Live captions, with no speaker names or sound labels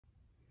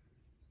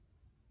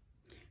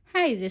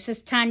Hi, this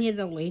is Tanya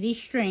the Lady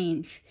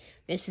Strange.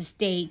 This is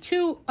day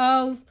 2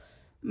 of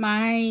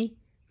my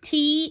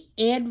tea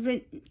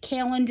advent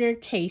calendar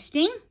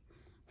tasting.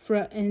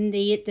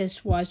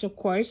 This was, of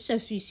course,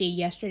 if you see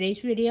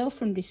yesterday's video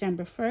from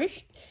December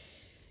 1st,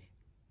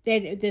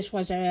 this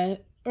was an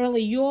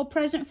early Yule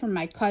present from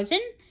my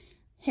cousin.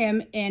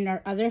 Him and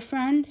our other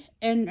friend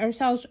and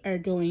ourselves are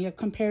doing a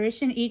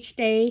comparison each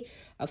day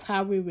of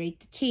how we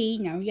rate the tea.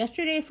 Now,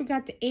 yesterday I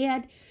forgot to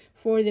add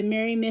for the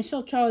Merry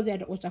Mistletoe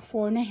that it was a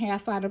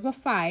 4.5 out of a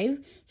 5.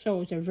 So it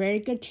was a very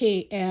good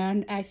tea,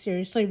 and I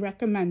seriously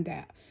recommend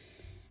that.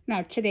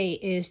 Now, today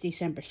is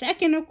December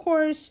 2nd, of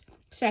course.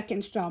 Second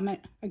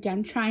installment.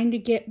 Again, trying to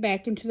get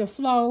back into the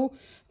flow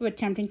of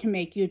attempting to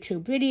make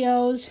YouTube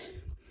videos.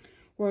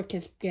 Work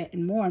is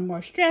getting more and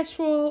more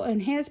stressful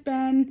and has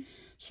been.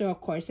 So, of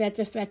course, that's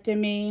affected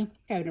me.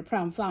 Having a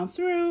problem following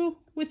through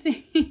with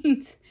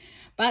things.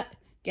 But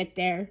get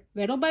there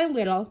little by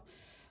little.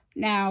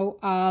 Now,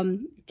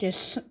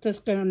 this is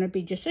going to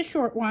be just a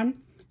short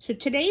one. So,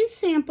 today's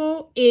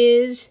sample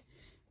is,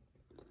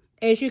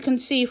 as you can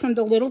see from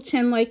the little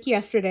tin like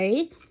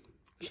yesterday,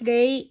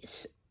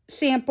 today's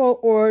sample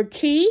or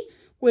tea,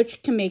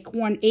 which can make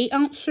 1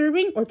 8-ounce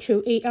serving or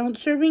 2 8-ounce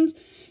servings,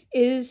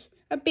 is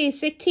a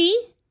basic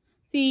tea.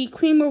 The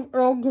Cream of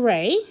Earl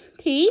Grey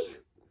tea.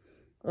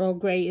 Earl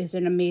Grey is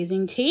an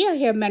amazing tea. I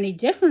have many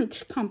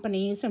different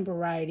companies and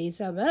varieties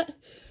of it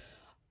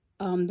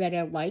that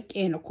I like.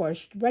 And, of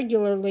course,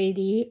 regular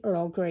Lady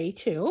Earl Grey,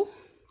 too.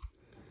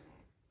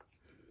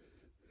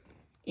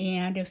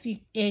 And as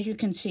you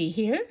can see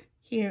here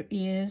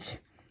is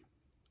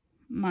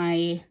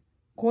my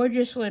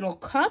gorgeous little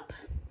cup.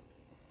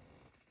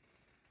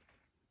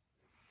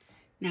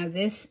 Now,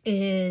 this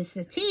is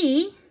the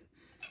tea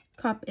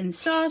cup and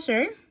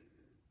saucer.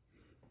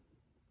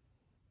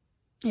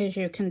 As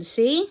you can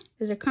see,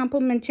 is a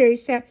complimentary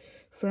set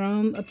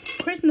from a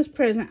Christmas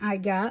present I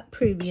got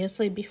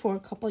previously, before a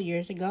couple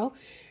years ago,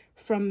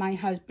 from my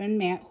husband,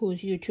 Matt,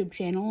 whose YouTube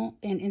channel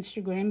and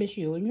Instagram is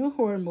You and Your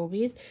Horror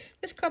Movies.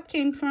 This cup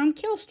came from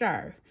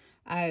Killstar.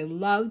 I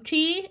love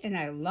tea, and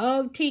I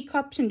love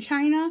teacups in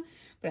China,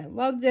 but I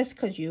love this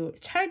because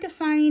it's hard to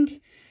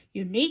find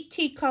unique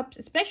teacups,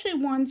 especially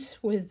ones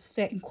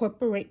that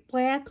incorporate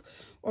black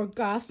or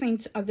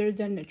goslings other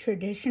than the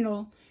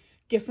traditional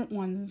different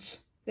ones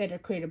that are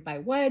created by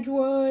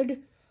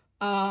Wedgwood,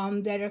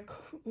 that are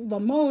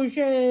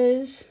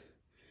Limoges,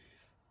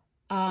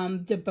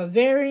 the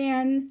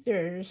Bavarian.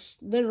 There's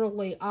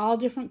literally all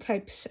different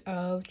types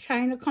of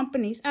China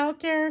companies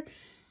out there.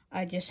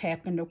 I just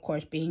happened, of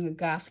course, being a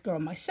goth girl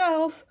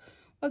myself,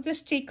 of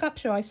this teacup,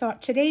 so I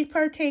thought today's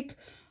partake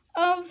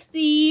of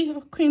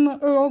the Cream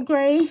of Earl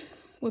Grey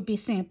would be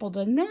sampled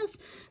in this.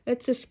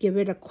 Let's just give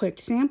it a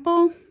quick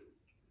sample.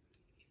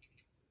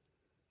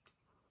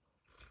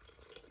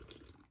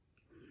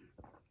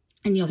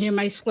 And you'll hear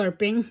my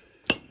slurping.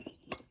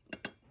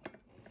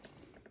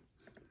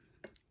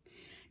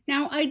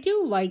 Now, I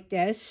do like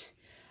this.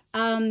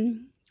 Now,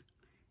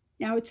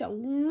 it's a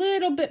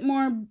little bit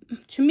more,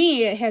 to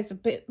me, it has a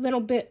little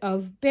bit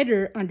of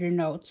bitter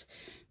undernotes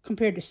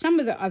compared to some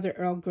of the other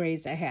Earl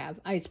Greys I have.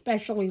 I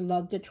especially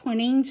love the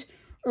Twinings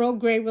Earl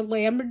Grey with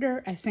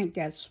lavender. I think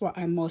that's what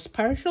I'm most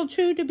partial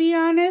to be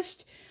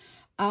honest.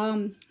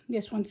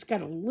 This one's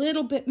got a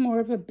little bit more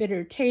of a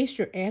bitter taste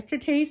or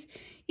aftertaste,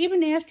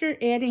 even after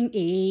adding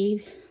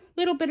a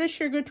little bit of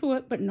sugar to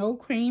it, but no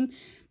cream.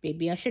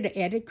 Maybe I should have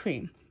added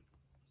cream.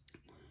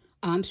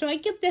 So I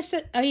give this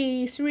a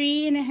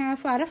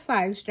 3.5 out of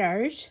 5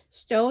 stars.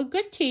 Still a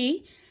good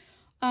tea.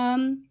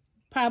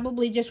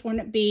 Probably just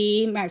wouldn't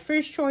be my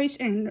first choice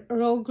in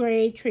Earl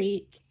Grey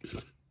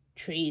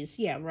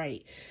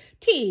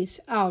teas.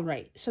 All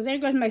right. So there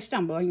goes my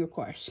stumbling, of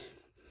course.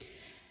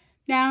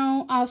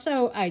 Now,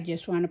 also, I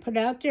just want to put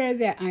out there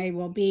that I'm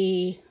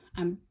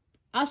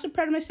also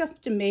proud of myself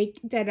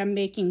I'm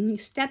making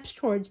steps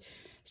towards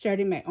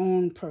starting my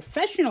own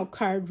professional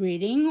card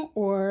reading,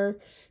 or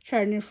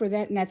charting for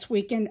that. Next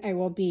weekend, I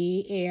will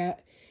be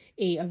at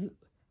a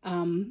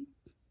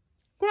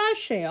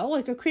garage sale,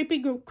 like a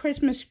creepy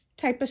Christmas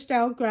type of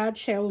style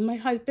garage sale with my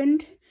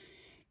husband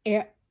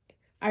at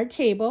our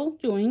table,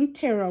 doing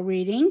tarot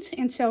readings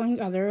and selling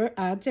other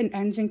odds and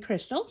ends and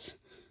crystals.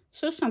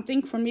 So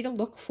something for me to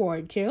look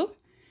forward to.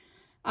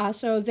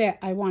 Also, that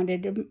I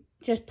wanted to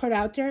just put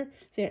out there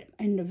that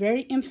in the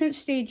very infant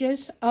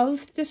stages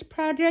of this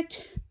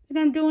project that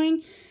I'm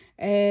doing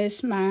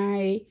is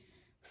my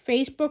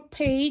Facebook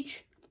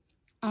page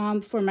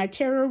for my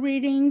tarot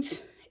readings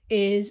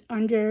is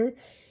under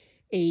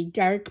a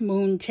Dark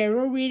Moon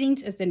Tarot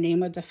Readings is the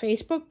name of the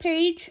Facebook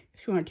page.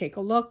 If you want to take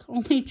a look,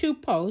 only 2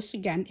 posts,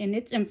 again, in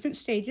its infant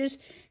stages.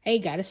 Hey,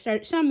 gotta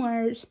start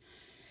somewheres.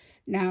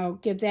 Now,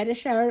 give that a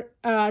shout,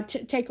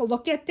 take a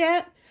look at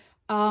that.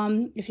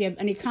 If you have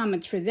any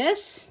comments for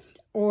this,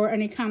 or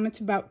any comments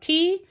about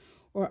tea,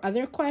 or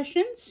other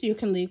questions, you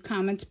can leave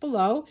comments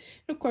below.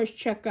 And of course,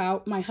 check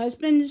out my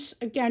husband's,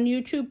 again,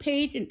 YouTube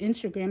page and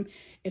Instagram.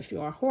 If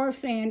you're a horror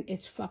fan,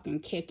 it's fucking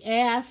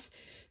kick-ass.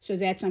 So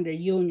that's under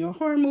You and Your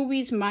Horror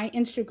Movies. My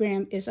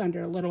Instagram is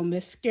under Little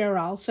Miss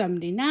Scarol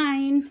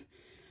 79.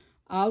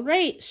 All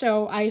right,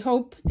 so I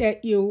hope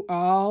that you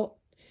all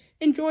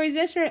enjoy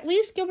this, or at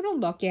least give it a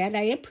look at.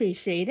 I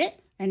appreciate it.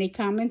 Any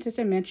comments, as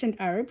I mentioned,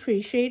 are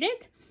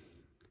appreciated.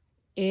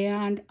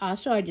 And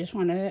also, I just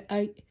want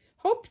to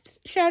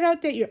shout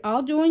out that you're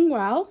all doing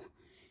well.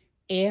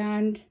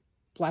 And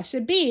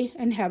blessed be,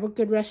 and have a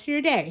good rest of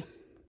your day.